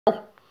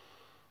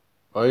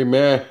I'm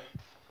uh,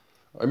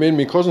 I'm in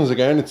my cousin's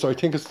again. I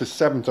think it's the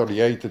 7th or the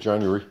 8th of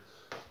January,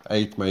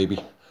 8th maybe,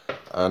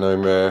 and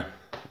I'm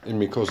in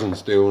my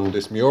cousin's doing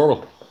this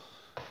mural.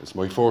 It's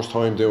my first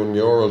time doing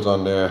murals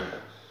on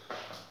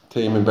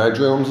theme in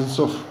bedrooms and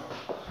stuff,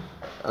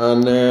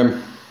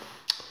 and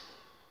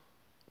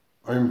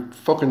I'm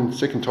fucking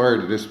sick and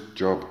tired of this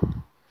job.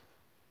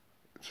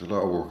 It's a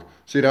lot of work.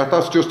 See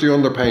that's just the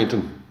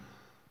underpainting,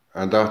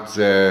 and that's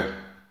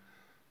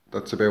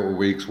about a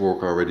week's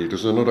work already.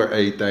 There's another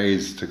 8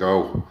 days to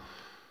go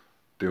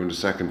doing the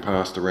second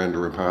pass, the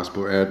rendering pass.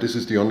 But this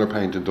is the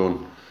underpainting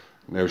done.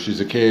 Now she's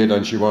a kid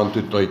and she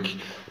wanted like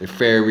a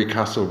fairy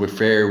castle with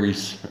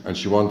fairies, and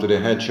she wanted a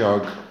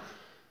hedgehog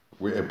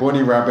with a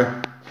bunny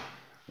rabbit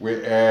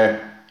with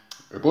a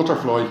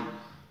butterfly,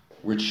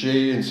 which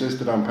she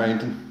insisted on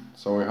painting.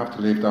 So I have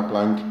to leave that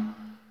blank.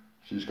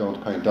 She's going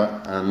to paint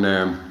that, and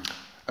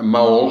a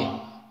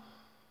mole,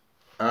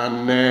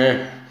 and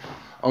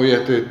oh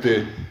yeah,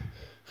 the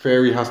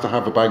fairy has to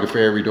have a bag of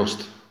fairy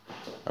dust,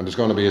 and there's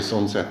going to be a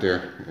sunset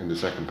there in the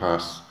second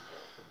pass.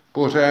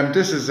 But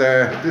this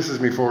is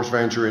my first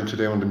venture into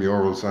doing the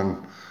murals,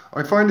 and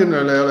I'm finding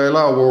a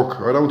lot of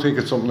work. I don't think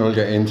it's something I'll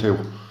get into,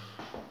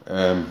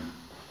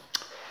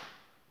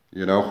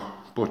 you know.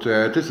 But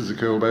this is a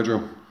cool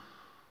bedroom.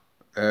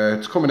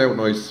 It's coming out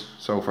nice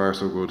so far,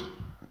 so good.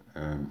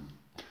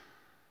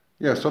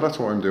 Yeah, so that's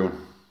what I'm doing.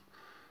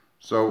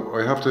 So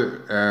I have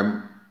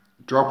to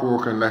drop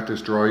work and let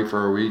this dry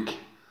for a week,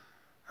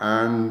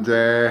 and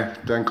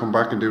then come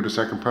back and do the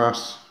second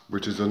pass,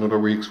 which is another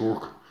week's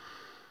work.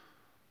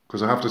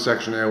 Because I have to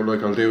section it out,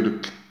 like I'll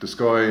do the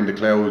sky and the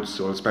clouds,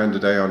 so I'll spend the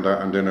day on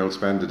that, and then I'll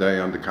spend the day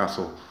on the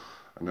castle,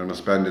 and then I'll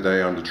spend the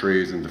day on the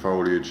trees and the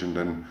foliage, and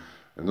then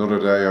another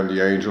day on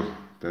the angel,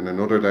 then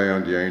another day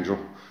on the angel,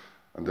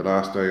 and the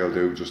last day I'll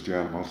do just the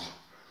animals.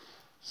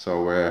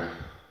 So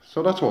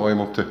so that's what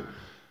I'm up to.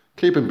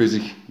 Keeping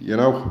busy, you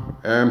know.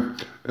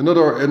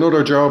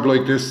 Another job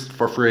like this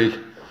for free,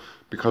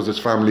 because it's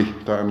family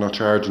that I'm not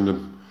charging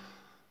them.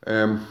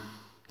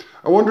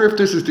 I wonder if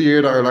this is the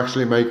year that I'll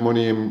actually make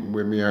money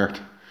with my art.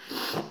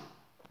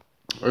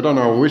 I don't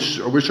know. I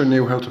wish I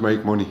knew how to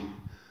make money.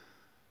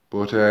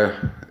 But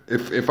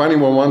if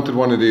anyone wanted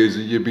one of these,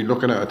 you'd be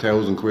looking at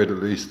 1,000 quid at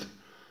least.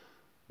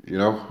 You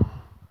know,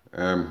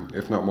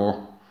 if not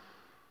more,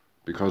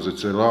 because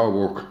it's a lot of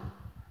work.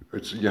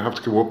 You have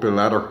to go up a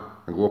ladder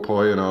and go up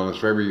high and all. It's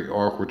very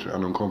awkward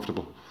and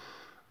uncomfortable,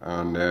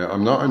 and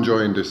I'm not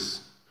enjoying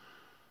this.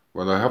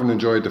 Well, I haven't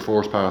enjoyed the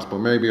first pass, but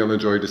maybe I'll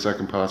enjoy the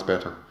second pass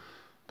better.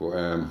 But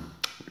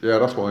yeah,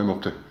 that's what I'm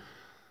up to,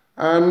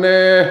 and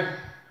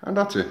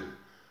that's it.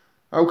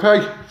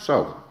 Okay,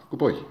 so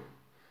goodbye.